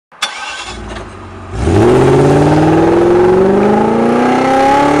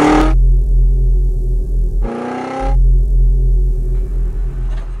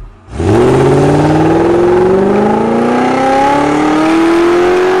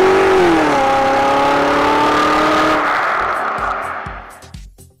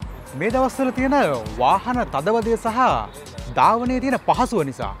දවස්වල තියෙන වාහන තදවදය සහ ධාවනයේ තියෙන පහසුව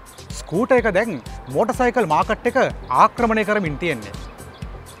නිසා ස්කූටර් එක දැන් මෝටර්සයිකල් මාකට් එක ආක්‍රමණය කරමින් තියෙන්නේ.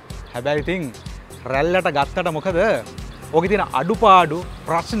 හැබැයි ඉතින් රැල්ලට ගත්තට මොකද? ඔකේ තියෙන අඩුපාඩු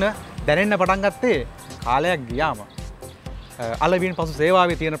ප්‍රශ්න දැනෙන්න පටන් ගත්තේ කාලයක් ගියාම. අලවින් පසු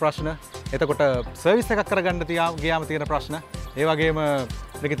සේවාවේ තියෙන ප්‍රශ්න, එතකොට සර්විස් එකක් කරගන්න ගියාම තියෙන ප්‍රශ්න, ඒ වගේම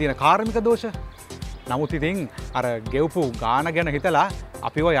මේකේ තියෙන කාර්මික දෝෂ. නමුත් ඉතින් අර ගෙවපු ගාන ගැන හිතලා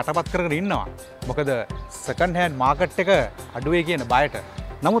අපිව යටපත් කරගෙන ඉන්නවා. මොකද සෙකන්ඩ් හෑන්ඩ් මාකට් එක අඩුවේ කියන බයට.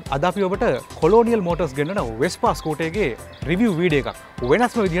 නමුත් අද අපි ඔබට කොලෝනියල් මෝටර්ස් ගෙන්නන වෙස්පා ස්කූටර් එකේ රිවිව් වීඩියෝ එකක්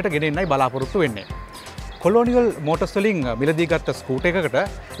වෙනස්ම විදිහට ගෙනෙන්නයි බලාපොරොත්තු වෙන්නේ. කොලෝනියල් මෝටර්ස් වලින් මිලදී ගත්ත ස්කූටර් එකකට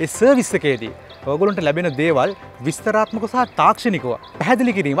ඒ සර්විස් එකේදී ඔයගොල්ලන්ට ලැබෙන දේවල් විස්තරාත්මක සහ තාක්ෂණිකව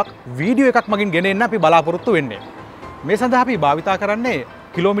පැහැදිලි කිරීමක් වීඩියෝ එකක් මගින් ගෙනෙන්න අපි බලාපොරොත්තු වෙන්නේ. මේ සඳහා අපි භාවිතා කරන්නේ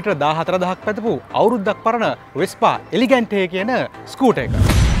කිලෝමීටර් 14000ක් පැදපු අවුරුද්දක් පරණ වෙස්පා එලිගැන්ටේ කියන ස්කූටර් එක.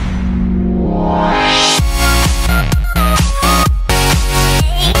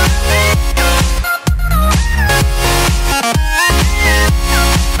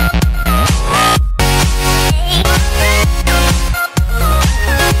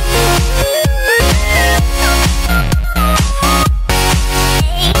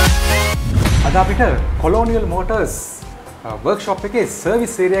 අද අපිට කොලෝනියල් මෝටර්ස් වර්ක්ෂොප් එකේ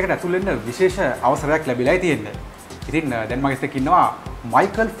සර්විස් ඒරියා එකට ඇතුල් වෙන්න විශේෂ අවසරයක් ලැබිලායි තියෙන්නේ. ඉතින් දැන් මගේ එක්ක ඉන්නවා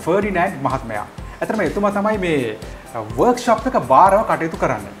මයිකල් ෆර්ඩිනෑන්ඩ් මහත්මයා. ඇත්තටම එතුමා තමයි මේ වර්ක්ෂොප් එක බාරව කටයුතු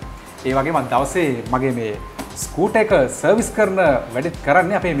කරන්නේ. ඒ වගේම දවසේ මගේ මේ ස්කූටර් එක සර්විස් කරන වැඩත්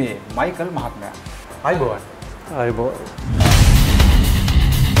කරන්නේ අපේ මේ මයිකල් මහත්මයා. අයබෝවන්. අයබෝවන්.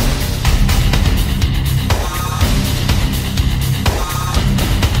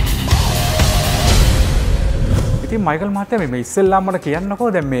 ඉතින් මයිකල් මහත්තයා මේ ඉස්සෙල්ලාම මට කියන්නකෝ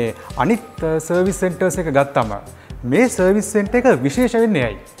දැන් මේ අනිත් සර්විස් සෙන්ටර්ස් එක ගත්තම මේ සර්විස් සෙන්ටර් එක විශේෂ වෙන්නේ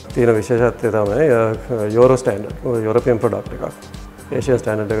ඇයි? තියෙන විශේෂත්වය තමයි යුරෝ ස්ටෑන්ඩඩ් යුරෝපියන් ප්‍රොඩක්ට් එකක්. ඒෂියන්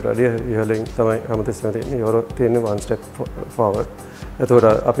ස්ටෑන්ඩඩ් එකට වඩා ඉහළින් තමයි හැමතිස්සෙම තියෙන්නේ. යුරෝ තියෙන්නේ one step forward. එතකොට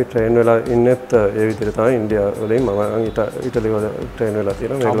අපි ට්‍රේන් වෙලා ඉන්නෙත් ඒ විදිහට තමයි ඉන්දියාව වලින් මම ඉටලි වල ට්‍රේන් වෙලා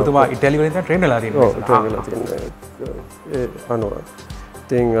තියෙනවා. ඔබතුමා ඉටලි වලින් තමයි ට්‍රේන් වෙලා තියෙන්නේ. ඔව් ට්‍රේන් වෙලා තියෙන්නේ. ඒ අනුව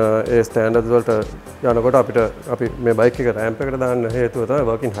ඉතින් ඒ ස්ටෑන්ඩඩ්ස් වලට යනකොට අපිට අපි මේ බයික් එක රෑම්ප් එකට දාන්න හේතුව තමයි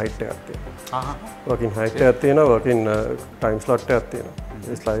වර්කින් හයිට් එකක් තියෙනවා. වර්කින් හයිට් එකක් තියෙනවා, වර්කින් ටයිම් ස්ලොට් එකක් තියෙනවා.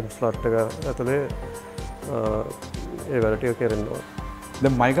 ඒ ටයිම් ස්ලොට් එක ඇතුලේ ඒ වැඩ ටික කරන්න ඕන.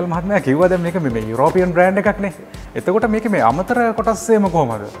 දැන් මයිකල් මහත්මයා කිව්වා දැන් මේක මේ යුරෝපියන් බ්‍රෑන්ඩ් එකක් නේ. එතකොට මේක මේ අමතර කොටස් එහෙම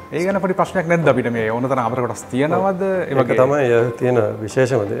කොහමද? ඒ ගැන පොඩි ප්‍රශ්නයක් නැද්ද අපිට මේ ඕනතරම් අමතර කොටස් තියනවද? ඒ වගේ තමයි තියෙන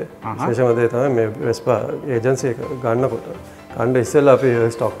විශේෂම දේ. විශේෂම දේ තමයි මේ වෙස්පා ඒජන්සි එක ගන්නකොට ගන්න ඉස්සෙල්ලා අපි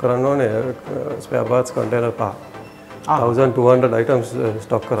ස්ටොක් කරන්න ඕනේ spare parts container 5. 1200 items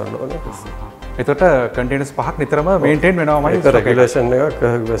stock කරන්න ඕනේ. එතකොට කන්ටේනර්ස් 5ක් නිතරම මේන්ටේන් වෙනවාමයි. ඒක රෙගියුලේෂන් එකක්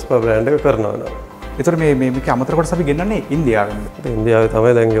වෙස්පා බ්‍රෑන්ඩ් එක කරනවා නේද? එතකොට මේක අමතර කොටස් අපි ගෙන්නන්නේ ඉන්දියාවෙන්. ඉන්දියාවේ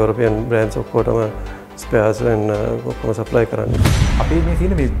තමයි දැන් යුරෝපියන් බ්‍රෑන්ඩ්ස් ඔක්කොටම ස්පෙයාර්ස් වෙන ඔක්කොම සප්ලයි කරන්නේ. අපි මේ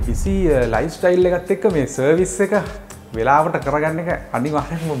තියෙන මේ බිසි ලයිෆ් ස්ටයිල් එකත් එක්ක මේ සර්විස් එක වෙලාවට කරගන්න එක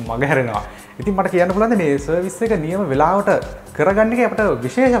අනිවාර්යෙන්ම මගහැරෙනවා. ඉතින් මට කියන්න පුළුවන්ද මේ සර්විස් එක නියම වෙලාවට කරගන්න එකේ අපිට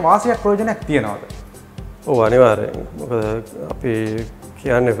විශේෂ වාසියක් ප්‍රයෝජනයක් තියනවද? ඔව් අනිවාර්යෙන්. මොකද අපි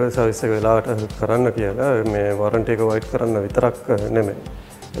කියන්නේ සර්විස් එක වෙලාවට කරන්න කියලා මේ වොරන්ටි එක වයිට් කරන්න විතරක් නෙමෙයි.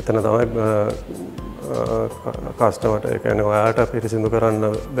 එතන තමයි කස්ටමර්ට ඒ කියන්නේ ඔයාලට පිරිසිදු කරන්න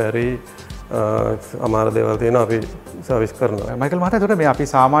බැරි අමාරු දේවල් තියෙන අපි සර්විස් කරනවා. මයිකල් මහතා එතකොට මේ අපි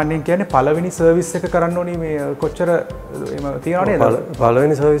සාමාන්‍යයෙන් කියන්නේ පළවෙනි සර්විස් එක කරන්න ඕනි මේ කොච්චර එහෙම තියනව නේද?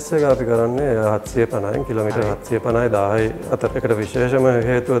 පළවෙනි සර්විස් එක අපි කරන්නේ 750න් කිලෝමීටර් 750යි 10යි අතර. ඒකට විශේෂම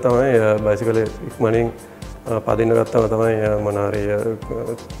හේතුව තමයි බයිසිකලේ ඉක්මනින් පදින්න ගත්තම තමයි මොනාරි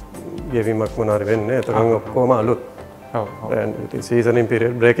ගෙවීමක් මොනාරි වෙන්නේ. එතකන් ඔක්කොම අලුත්. සීසනින්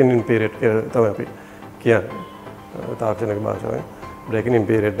පීරියඩ් බ්‍රේකින් ඉන් පීරියඩ් කියලා තමයි අපි කියන්නේ තාක්ෂණික භාෂාවෙන්. බ්‍රේකින් ඉන්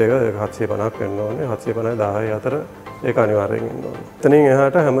පීරියඩ් එක 750ක් වෙන්න ඕනේ. 750යි 10යි අතර ඒක අනිවාර්යෙන් වෙන්න ඕනේ. එතනින්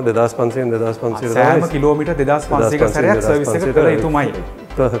එහාට හැම 2500න් 2500 සෑම කිලෝමීටර් 2500ක සැරයක් සර්විස් එක කළ යුතුමයි.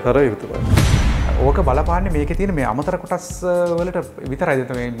 කර යුතුමයි. ඕක බලපාන්නේ මේකේ තියෙන මේ අමතර කොටස් වලට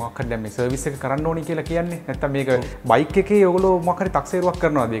විතරයිද මේ මොකක් හරි දැන් මේ සර්විස් එක කරන්න ඕනි කියලා කියන්නේ? නැත්නම් මේක බයික් එකේ ඔයගොල්ලෝ මොකක් හරි තක්සේරුවක්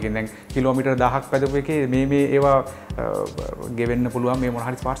කරනවාද? ඒකෙන් දැන් කිලෝමීටර් 1000ක් පැදපු එකේ මේ ඒවා ගෙවෙන්න පුළුවන් මේ මොන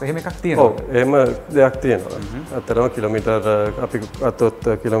හරි ස්පාර්ට්ස් එහෙම එකක් තියෙනවා. ඔව් එහෙම දෙයක් තියෙනවා. අතරම කිලෝමීටර් අපි අතොත්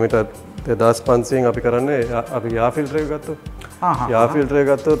කිලෝමීටර් 2500න් අපි කරන්නේ අපි යා ෆිල්ටර් එක ගත්තොත්. යා ෆිල්ටර්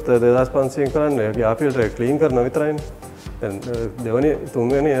එක ගත්තොත් 2500න් කරන්නේ යා ෆිල්ටර් එක ක්ලීන් කරනවා විතරයිනේ. දෙවනි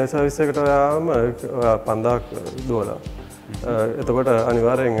තුන්වෙනි සර්විස් එකට යාම 5000ක් දුවලා. එතකොට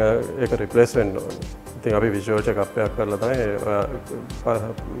අනිවාර්යෙන් ඒක රිප්ලේස් වෙන්න ඕනේ. ඉතින් අපි විෂුවල් චෙක් අප් එකක් කරලා තමයි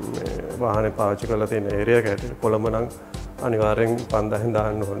වාහනේ පාවිච්චි කරලා තියෙන ඒරියා එකට කොළඹ නම් අනිවාර්යෙන් 5000න්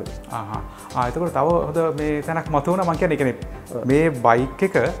දාන්න ඕනේ. එතකොට තව හොඳ මේ තැනක් මතුවුණා මං කියන්නේ. ඒ කියන්නේ මේ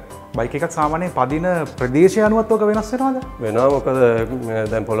බයික් එකක් සාමාන්‍යයෙන් පදින ප්‍රදේශය අනුවත් ඔක වෙනස් වෙනවද? වෙනවා. මොකද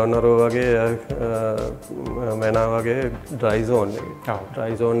දැන් පොළොන්නරුව වගේ මැනා වගේ ඩ්‍රයි සෝන් එක.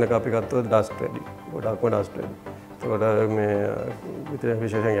 ඩ්‍රයි සෝන් එක අපි ගත්තොත් ඩස්ට් වැඩි. ගොඩක්ම ඩස්ට් වැඩි. ඒකට මේ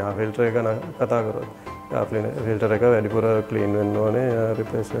විශේෂයෙන් යා ෆිල්ටර් එක කතා කරොත් යා ෆිල්ටර් එක වැඩිපුර ක්ලීන් වෙන්න ඕනේ,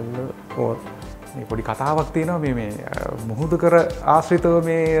 රිප්ලේස් වෙන්න ඕනේ. මේ පොඩි කතාවක් තියෙනවා මේ මුහුදු කර ආශ්‍රිතව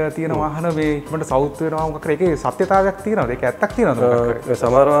මේ තියෙන වාහන මේ ඉක්මනට සවුත් වෙනවා මොකක් කර ඒකේ සත්‍යතාවයක් තියෙනවද? ඒක ඇත්තක් තියෙනවද?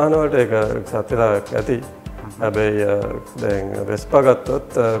 සමහර වාහන වලට ඒක සත්‍යතාවයක් ඇති. හැබැයි දැන් Vespa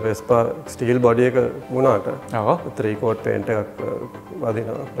ගත්තොත් Vespa ස්ටීල් බොඩි එක වුණාට 3 coat paint එකක්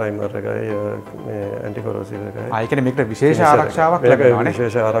වදිනවා. ප්‍රයිමර් එකයි මේ ඇන්ටි කොරෝසිව් එකයි. ඒ කියන්නේ මේකට විශේෂ ආරක්ෂාවක් ලැබෙනවා නේ.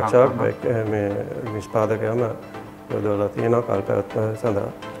 විශේෂ ආරක්ෂාවක් මේ නිෂ්පාදකයම යොදවලා තියෙනවා කල්පයක් සඳහා.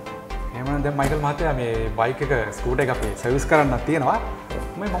 එහෙනම් දැන් මයිකල් මහත්තයා මේ බයික් එක ස්කූටර් එක අපි සර්විස් කරන්නත් තියෙනවා.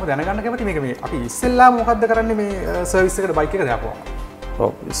 මම දැනගන්න කැමතියි මේක මේ අපි ඉස්සෙල්ලාම මොකද්ද කරන්නේ මේ සර්විස් එකට බයික් එක දාපුවම?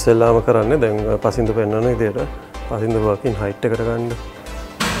 ඔව් ඉස්සෙල්ලාම කරන්නේ දැන් පසින්දු පෙන්වන විදිහට පසින්දු වකින් හයිට් එකට ගන්න.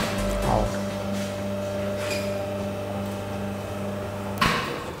 ඔව්.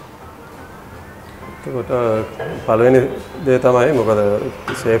 එතකොට පළවෙනි දේ තමයි මොකද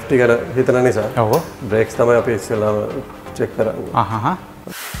සේෆ්ටි ගැන හිතන නිසා. ඔව්. බ්‍රේක්ස් තමයි අපි ඉස්සෙල්ලාම චෙක් කරන්නේ.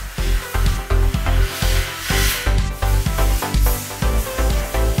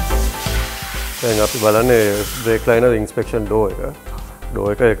 දැන් අපි බලන්නේ බ්‍රේක් ලයිනර් ඉන්ස්පෙක්ෂන් ඩෝ එක. ඩෝ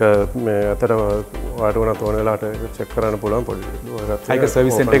එක මේ අතර වාට වුණත් ඕන වෙලාවට චෙක් කරන්න පුළුවන් පොඩි ඩෝ එකක්. ඒක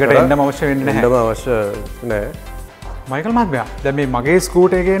සර්විස් සෙන්ටර් එකට එන්නම අවශ්‍ය වෙන්නේ නැහැ. එන්නම අවශ්‍ය නැහැ. මයිකල් මහත්මයා දැන් මේ මගේ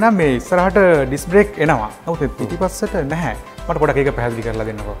ස්කූටර් එකේ නම් මේ ඉස්සරහට ඩිස්ක් බ්‍රේක් එනවා. නමුත් පිටිපස්සට නැහැ. මට පොඩක් ඒක පැහැදිලි කරලා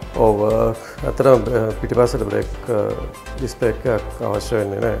දෙන්නකෝ. ඔව් අතරම පිටිපස්සට බ්‍රේක් ඩිස්ක් බ්‍රේක් එකක් අවශ්‍ය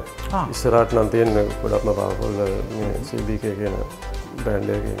වෙන්නේ නැහැ. ඉස්සරහට නම් තියෙන ගොඩක්ම පවර්ෆුල් මේ CBK කියන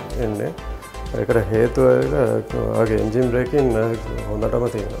බ්‍රෑන්ඩ් එකකින් එන්නේ. ඒකට හේතුව වගේ එන්ජින් බ්‍රේකින් හොඳටම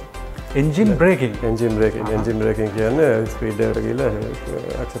තියෙනවා. එන්ජින් බ්‍රේකින් කියන්නේ ස්පීඩ් එකට ගිහලා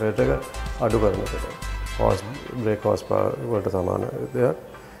ඇක්සලරේටර් එක අඩු කරනකොට බ්‍රේක් හෝස් පවර් වලට සමාන දෙයක්.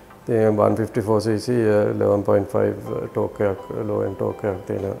 ඉතින් 154cc 11.5 ටෝක් එකක් ලෝ එන්ඩ් ටෝක් එකක්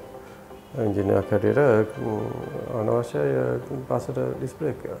තියෙන එන්ජින් එකක් හැටියට අනවශ්‍යයි පස්සට ඩිස්ක්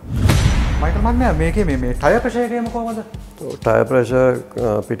බ්‍රේක් එක. මයිකල් මහත්මයා මේකේ මේ ටයර් ප්‍රෙෂර් එකේම කොහමද? ටයර් ප්‍රෙෂර්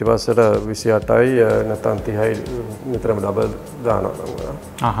පිටිපස්සට 28යි නැත්නම් 30යි නිතරම ඩබල්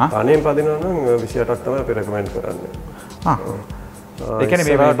දානවා. තනියෙන් පදිනවා නම් 28ක් තමයි අපි රෙකමෙන්ඩ් කරන්නේ. ඒ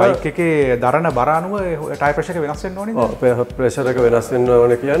කියන්නේ මේ බයික් එකේ දරන බර අනුව ටයර් ප්‍රෙෂර් එක වෙනස් වෙන්න ඕනේද? ඔව් ප්‍රෙෂර් එක වෙනස් වෙන්න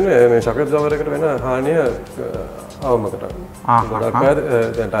ඕනේ කියන්නේ මේ ෂොක් ඇබ්සෝවර් එකට වෙන හානිය අවම කරන්නේ. ගොඩක් අය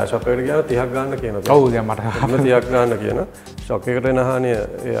දැන් ටයර් ෂොප් එකට ගියාම 30ක් ගන්න කියනවා. ඔව් දැන් මට 30ක් ගන්න කියන ෂොක් එකට වෙන හානිය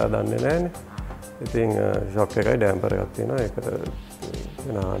එයා දන්නේ නැහැනේ. ඉතින් ෂොක් එකයි ඩැම්පර් එකක් තියෙනවා. ඒකට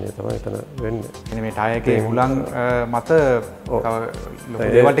වෙන හානිය තමයි එතන වෙන්නේ. එනේ මේ ටයර් එකේ හුලං මත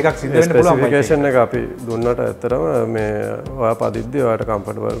දේවල් ටිකක් සිද්ධ වෙන්න පුළුවන්. ස්පෙસિෆිකේෂන් එක අපි දුන්නට ඇත්තටම මේ ඔයා පදිද්දී ඔයාට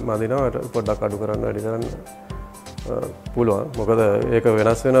කම්ෆර්ටබල් මදිනවා. ඔයාට පොඩ්ඩක් අඩු කරන්න වැඩි කරන්න පුළුවන්. මොකද ඒක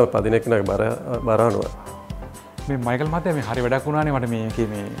වෙනස් වෙන පදින එක්කෙනාගේ බර අනුව. මේ මයිකල් මහත්තයා මේ හරි වැඩක් වුණානේ මට මේකේ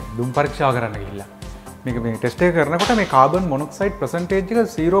මේ දුම් පරීක්ෂාව කරන්න ගිහිල්ලා. මේක මේ ටෙස්ට් එක කරනකොට මේ කාබන් මොනොක්සයිඩ් percentage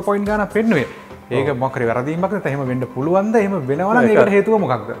එක 0 point ගානක් පෙන්නුවේ. ඒක මොකක් හරි වැරදීමක් නැත්නම් එහෙම වෙන්න පුළුවන්ද? එහෙම වෙනවා නම් ඒකට හේතුව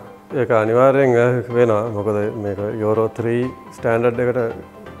මොකක්ද? ඒක අනිවාර්යෙන් වෙනවා. මොකද මේක යුරෝ 3 ස්ටෑන්ඩඩ් එකට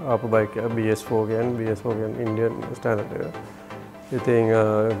ආපු බයික් එක BS4 කියන්නේ ඉන්දියන් ස්ටෑන්ඩඩ් එක. ඉතින්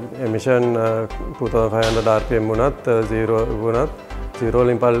එමිෂන් 2500 rpm වුණත් 0 වුණත් 0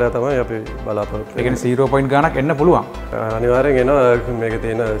 වලින් පල්ලෙහා තමයි අපි බලාපොරොත්තු වෙන්නේ. ඒ කියන්නේ 0 point ගානක් එන්න පුළුවන්. අනිවාර්යෙන් එනවා මේකේ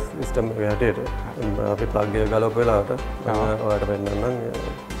තියෙන සිස්ටම් එක හැටියට. අපි ප්ලග් එක ගලවපු වෙලාවට ඔයාලට පෙන්නන්නම්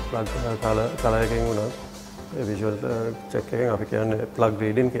ප්ලග් කලයකින් වුණත් ඒ විෂුවල් චෙක් එකෙන් අපි කියන්නේ ප්ලග්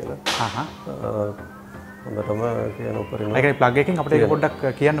රීඩින් කියලා. හොඳටම කියන උපරිම. ඒ කියන්නේ ප්ලග් එකකින් අපිට ඒක පොඩ්ඩක්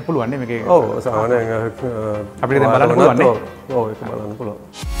කියන්න පුළුවන් නේ මේකේ. ඔව් සාමාන්‍යයෙන් අපිට දැන් බලන්න පුළුවන් නේ. ඔව් ඒක බලන්න පුළුවන්.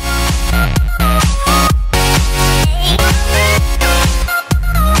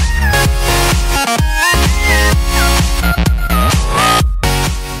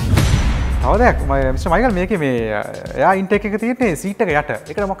 තවදයක් මිස්ටර් මයිකල් මේකේ මේ එයා ඉන්ටේක් එක තියෙන්නේ සීට් එක යට.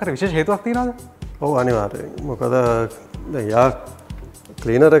 ඒකට මොකක් හරි විශේෂ හේතුවක් තියෙනවද? ඔව් අනිවාර්යයෙන්. මොකද දැන් යා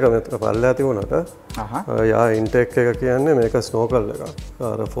ක්ලීනර් එක මෙතන පල්ලෙහා තිබුණාට යා ඉන්ටේක් එක කියන්නේ මේක ස්නෝකල් එකක්.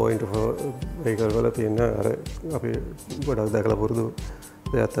 අර 4x4 වෙහිකල් වල තියෙන අර අපි ගොඩක් දැකලා පුරුදු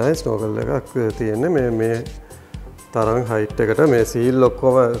දෙයක් තමයි ස්නෝකල් එකක් තියෙන්නේ. මේ තරම් හයිට් එකට මේ සීල්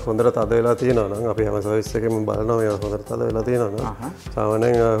ඔක්කොම හොඳට තද වෙලා තියෙනවා නම් අපි හැම සර්විස් එකෙම බලනවා මේ හොඳට තද වෙලා තියෙනවා නම්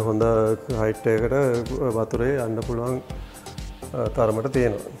සාමාන්‍යයෙන් හොඳ හයිට් එකකට වතුරේ යන්න පුළුවන් තරමට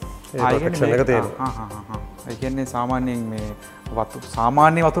තියෙනවා. ඒ ප්‍රොටෙක්ෂන් එක තියෙනවා. ඒ කියන්නේ සාමාන්‍යයෙන් මේ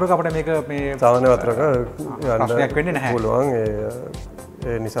සාමාන්‍ය වතුරක අපිට මේක මේ සාමාන්‍ය වතුරක ප්‍රශ්නයක් වෙන්නේ නැහැ. පුළුවන්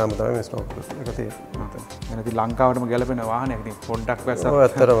ඒ නිසාම තමයි මේ ස්නෝකල් එක තියෙන්නේ. එනදී ලංකාවටම ගැලපෙන වාහනයක්. ඉතින් පොඩ්ඩක් වැස්සක් ඔව්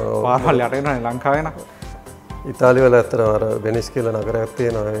ඇත්තටම පාරවල් යට වෙනවානේ ලංකාවේ නම්. ඉතාලිය වල ඇත්තටම අර වෙනිස් කියලා නගරයක්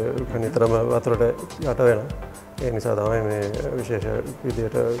තියෙනවා. ඒක නිතරම වතුරට යට වෙනවා. ඒ නිසා තමයි මේ විශේෂ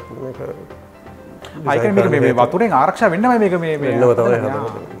විදියට මේක මේ වතුරෙන් ආරක්ෂා වෙන්නමයි මේක මේ වෙන්නම තමයි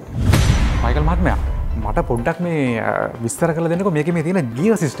හදන්නේ. මයිකල් මහත්මයා මට පොඩ්ඩක් මේ විස්තර කරලා දෙන්නකෝ මේකේ මේ තියෙන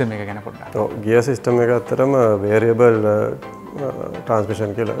ගියර් සිස්ටම් එක ගැන පොඩ්ඩක්. ඔව් ගියර් සිස්ටම් එක ඇත්තටම වේරියබල්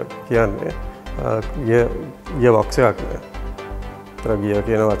ට්‍රාන්ස්මිෂන් කියලා කියන්නේ ගියර් බොක්ස් එකක් නේ. ඒතර ගියර්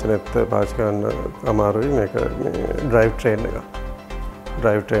කියන වචනේත් පාවිච්චි කරන්න අමාරුයි මේක ඩ්‍රයිව් ට්‍රේන් එක.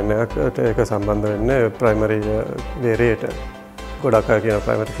 ඩ්‍රයිව් ට්‍රේන් එකට ඒක සම්බන්ධ වෙන්නේ ප්‍රයිමරි වේරියේටර්. ගොඩක් අය කියන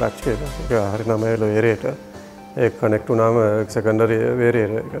ප්‍රයිමරි ක්ලච් කියලා. ඒක හරි නමයි වේරියේටර්. ඒක කනෙක්ට් වුණාම සෙකන්ඩරි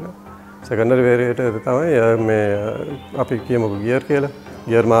වේරියේටර් එකට. සෙකන්ඩරි වේරියේටර් තමයි මේ අපි කියමුකෝ ගියර් කියලා.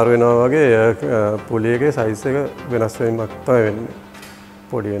 ගියර් මාරු වෙනවා වගේ පුලියගේ සයිස් එක වෙනස් වීමක් තමයි වෙන්නේ.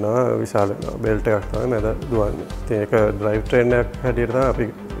 පොඩි වෙනවා විශාල වෙනවා බෙල්ට් එකක් තමයි මැද දුවන්නේ. ඉතින් ඒක ඩ්‍රයිව් ට්‍රේන් එකක් හැටියට තමයි අපි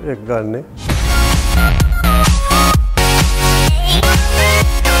ඒක ගන්නෙ.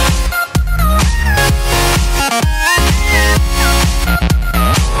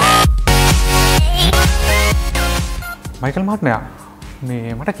 මයිකල් මහත්මයා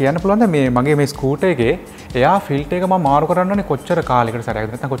මේ මට කියන්න පුළුවන්ද මේ මගේ මේ ස්කූටර් එකේ එයා ෆිල්ටර් එක මම මාරු කරන්න ඕනේ කොච්චර කාලයකට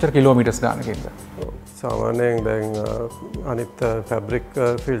සැරයක්ද නැත්නම් කොච්චර කිලෝමීටර්ස් ගානකින්ද? සාමාන්‍යයෙන් දැන් අනිත් ෆැබ්‍රික්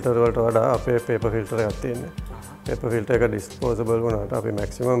ෆිල්ටර් වලට වඩා අපේ පේපර් ෆිල්ටර් එකක් තියෙන්නේ. පේපර් ෆිල්ටර් එක ඩිස්පෝසබල් වුණාට අපි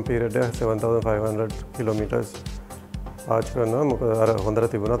මැක්සිමම් පීරියඩ් එක 7500 කිලෝමීටර්ස් පාවිච්චි කරනවා. මොකද අර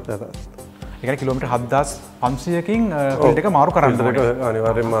හොඳට තිබුණත් නැතත්. ඒ කියන්නේ කිලෝමීටර් 7500කින් ෆිල්ටර් එක මාරු කරන්න ඕනේ.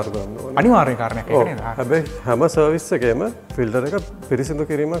 අනිවාර්යෙන් මාරු කරන්න ඕනේ. අනිවාර්ය කාරණයක් ඒක නේද? හැබැයි හැම සර්විස් එකේම ෆිල්ටර් එක පිරිසිදු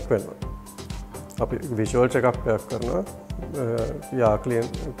කිරීමක් වෙනවා. අපි විෂුවල් චෙක් අප් එකක් කරනවා. යා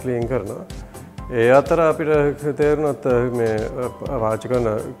ක්ලීන් කරනවා. ඒ අතර අපිට තේරුණත් මේ පාවිච්චි කරන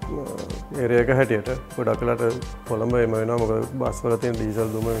ඒරියා එක හැටියට ගොඩක් වෙලාට කොළඹ එම වෙනවා. මොකද බස් වල තියෙන ඩීසල්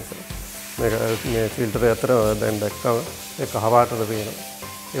දුම නිසා. මේක මේ ෆිල්ටර් අතර දැන් දැක්කම ඒ කහ පාටට තියෙනවා.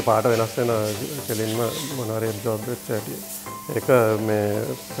 ඒ පාට වෙනස් වෙන කෙලින්ම මොනවාරි ඇබ්සෝබ් වෙච්ච හැටි. ඒක මේ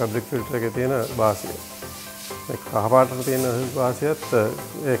ෆැබ්‍රික් ෆිල්ටර් එකේ තියෙන වාසිය. ඒ කහ පාටට තියෙන වාසියත්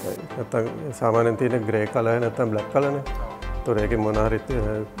ඒකයි. නැත්තම් සාමාන්‍යයෙන් තියෙන ග්‍රේ කලර් නැත්තම් බ්ලැක් කලර්නේ. ඒතොර ඒකේ මොනවාරි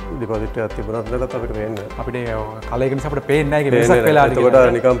ඩිපොසිට් එකක් තිබුණත් නැත්නම් අපිට වෙන්නේ. අපිට කලර් එක නිසා අපිට පේන්නේ නැහැ ඒක වෙනසක් වෙලා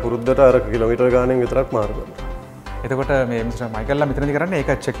ඒකට නිකන් පුරුද්දට අර කිලෝමීටර් ගානෙන් විතරක් මාරු කරනවා. එතකොට මේ මිස්ටර් මයිකල්ලා මෙතනදී කරන්නේ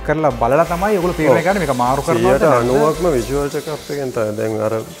ඒක චෙක් කරලා බලලා තමයි ඒගොල්ලෝ තීරණය ගන්න මේක මාරු කරනවද 90%ක්ම විෂුවල් චෙක් අප් එකෙන් තමයි. දැන්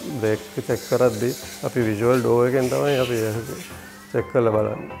අර බ්‍රේක් චෙක් කරද්දී අපි විෂුවල් ඩෝ එකෙන් තමයි අපි චෙක් කරලා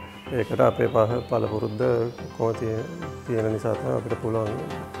බලන්නේ. ඒකට අපේ පළපුරුද්ද කොහොම තියෙන නිසා තමයි අපිට පුළුවන්.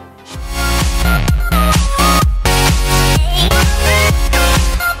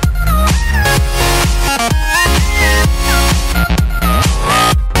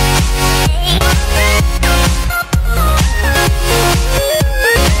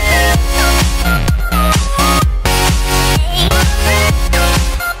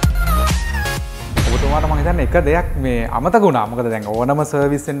 එක දෙයක් මේ අමතක වුණා. මොකද දැන් ඕනම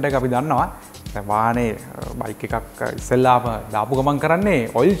සර්විස් සෙන්ටර් එක අපි දන්නවා දැන් වාහනේ බයික් එකක් ඉස්සෙල්ලාම දාපු ගමන් කරන්නේ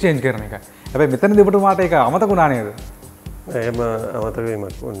ඔයිල් චේන්ජ් කරන එක. හැබැයි මෙතනදී ඔබතුමාට ඒක අමතක වුණා නේද? එහෙම අමතක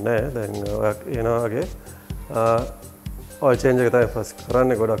වීමක් වුණේ නැහැ. දැන් ඔය එනවා වගේ ඔයිල් චේන්ජ් එක තමයි ෆස්ට්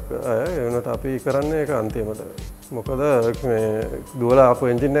කරන්නේ ගොඩක් අය. ඒ වුණාට අපි කරන්නේ ඒක අන්තිමට. මොකද මේ දුවලා ආපු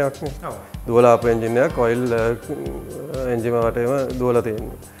එන්ජින් එකක් නේ. ඔව්. දුවලා ආපු එන්ජින් එකක් ඔයිල් එන්ජින් වටේම දුවලා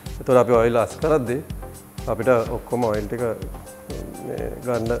තියෙන්නේ. ඒතකොට අපි ඔයිල් අස් කරද්දී අපිට ඔක්කොම ඔයිල් ටික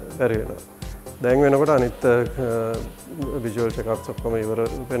ගන්න බැරි වෙනවා. දැන් වෙනකොට අනිත් විජුවල් චෙක්අප්ස් ඔක්කොම ඉවර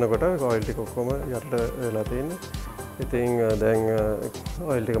වෙනකොට ඔයිල් ටික ඔක්කොම යටට වෙලා තියෙන්නේ. ඉතින් දැන්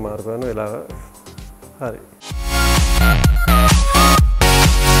ඔයිල් ටික මාරු කරන වෙලාව හරි.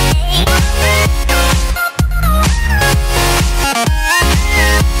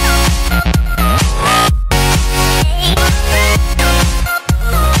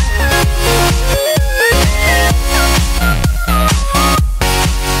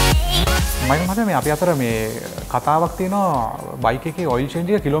 මේ අපි අතර මේ කතාවක් තියෙනවා බයික් එකේ ඔයිල් චේන්ජ්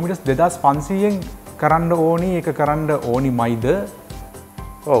එක කිලෝමීටර්ස් 2500න් කරන්න ඕනි ඒක කරන්න ඕනිමයිද?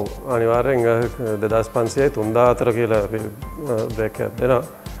 ඔව් අනිවාර්යෙන් 2500යි 3000 අතර කියලා අපි බ්‍රේක් එකක් දෙනවා.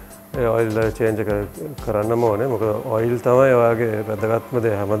 ඒ ඔයිල් චේන්ජ් එක කරන්නම ඕනේ. මොකද ඔයිල් තමයි ඔයාගේ වැදගත්ම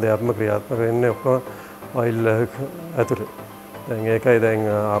දේ. හැම දෙයක්ම ක්‍රියාත්මක වෙන්නේ ඔක්කොම ඔයිල් ඇතුලේ. දැන් ඒකයි දැන්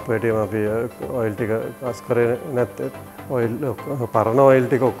ආපේටියම අපි ඔයිල් ටික අස් කරේ නැත්නම් ඔයිල් පරණ ඔයිල්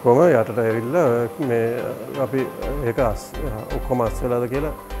ටික ඔක්කොම යටට ඇවිල්ලා මේ අපි ඒක ඔක්කොම අස් වෙලාද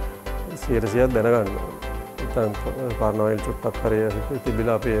කියලා 100% දැනගන්න ඕනේ. නැත්නම් පාරන ඔයිල් චුට්ටක් හරි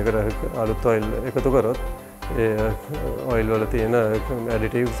තිබිලා අපි ඒකට අලුත් ඔයිල් එකතු කරොත් ඒ ඔයිල් වල තියෙන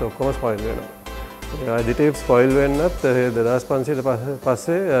ඇඩිටිව්ස් ඔක්කොම ස්පොයිල් වෙනවා. ඇඩිටිව්ස් ස්පොයිල් වෙන්නත් 2500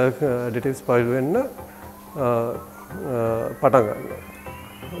 පස්සේ ඇඩිටිව්ස් ස්පොයිල් වෙන්න පටන් ගන්නවා.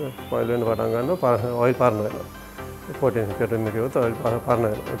 ස්පොයිල් වෙන්න පටන් ගන්නවා ඔයිල් පාරන වෙනවා. පොටින් කැටෙන්න කිව්වොත් ඔයිල් පාරන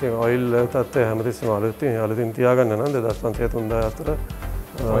වෙනවා. ඉතින් ඔයිල් තත්ත්වය හැමතිස්සෙම අලුතින් තියාගන්න නම් 2500 3000 අතර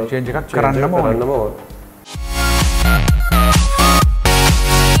ඔයිල් චේන්ජ් එකක් කරන්නම ඕනේ.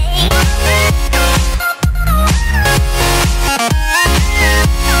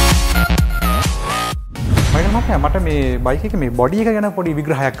 මම මට මේ බයික් එකේ මේ බොඩි එක ගැන පොඩි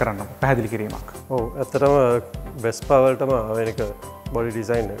විග්‍රහයක් කරන්න පැහැදිලි කිරීමක්. ඔව් ඇත්තටම Vespa වලටම ආවෙනික බොඩි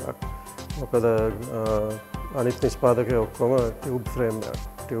ඩිසයින් එකක්. මොකද අනිත් නිෂ්පාදකයෝ ඔක්කොම ටියුබ් ෆ්‍රේම්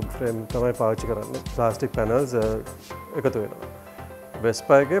තමයි පාවිච්චි කරන්නේ. ප්ලාස්ටික් පැනල්ස් එකතු වෙනවා.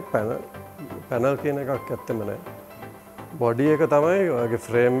 Vespa එකේ පැනල් කියන එකක් ඇත්තෙම නැහැ. බොඩි එක තමයි ඔයගේ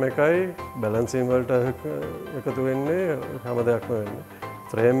ෆ්‍රේම් එකයි බැලන්සින් වලට එකතු වෙන්නේ හැම දෙයක්ම වෙන්නේ.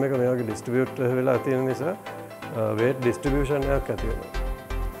 ෆ්‍රේම් එක මේ වගේ ඩිස්ට්‍රිබියුට් වෙලා තියෙන නිසා වේට් ඩිස්ට්‍රිබියුෂන් එකක් ඇති වෙනවා.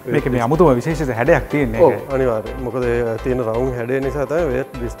 මේක මේ අමුතුම විශේෂ හැඩයක් තියෙන්නේ. ඔව් අනිවාර්යයෙන්. මොකද ඒ තියෙන රවුන්ඩ් හැඩය නිසා තමයි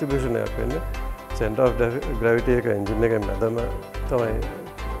වේට් ඩිස්ට්‍රිබියුෂන් එකක් වෙන්නේ. සෙන්ටර් ඔෆ් ග්‍රැවිටි එක එන්ජින් එකෙන් මැදම තමයි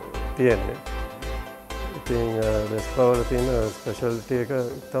තියෙන්නේ. ඉතින් Vespa වල තියෙන ස්පෙෂල්ටි එක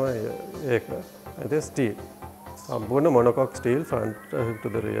තමයි ඒක. ඒක ස්ටීල්. සම්පූර්ණ මොනොකොක් ස්ටීල් ෆ්‍රන්ට් ටු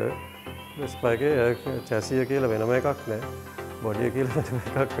ද රියර්. Vespa එකේ චැසිය කියලා වෙනම එකක් නැහැ. බොඩිය කියලා වෙනම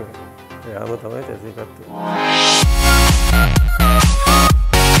එකක් නෙවෙයි. එයාම තමයි චැසි එකක්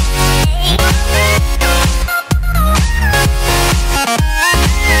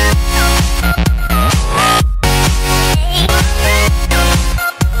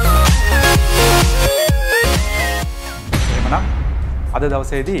අද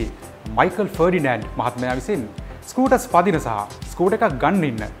දවසේදී මයිකල් ෆර්ඩිනෑන්ඩ් මහත්මයා විසින් ස්කූටර්ස් පදින සහ ස්කූටර් එකක් ගන්න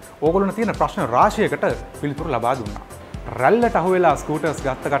ඉන්න ඕගොල්ලොන්ට තියෙන ප්‍රශ්න රාශියකට පිළිතුරු ලබා දුන්නා. රැල්ලට අහුවෙලා ස්කූටර්ස්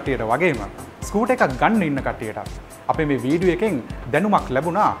ගත්ත කට්ටියට වගේම ස්කූටර් එකක් ගන්න ඉන්න කට්ටියට අපේ මේ වීඩියෝ එකෙන් දැනුමක්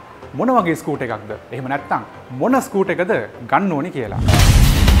ලැබුණා මොන වගේ ස්කූටර් එකක්ද එහෙම නැත්නම් මොන ස්කූටර් එකද ගන්න ඕනි කියලා.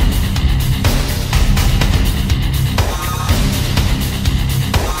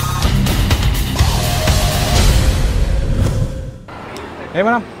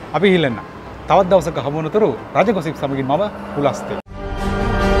 එහෙමනම් අපි හිල්ලන්න. තවත් දවසක හමු වනතුරු රජ ගොසිප් සමගින් මම පුලස්තේ.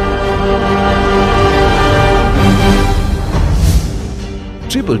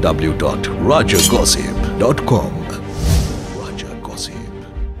 www.rajagossip.com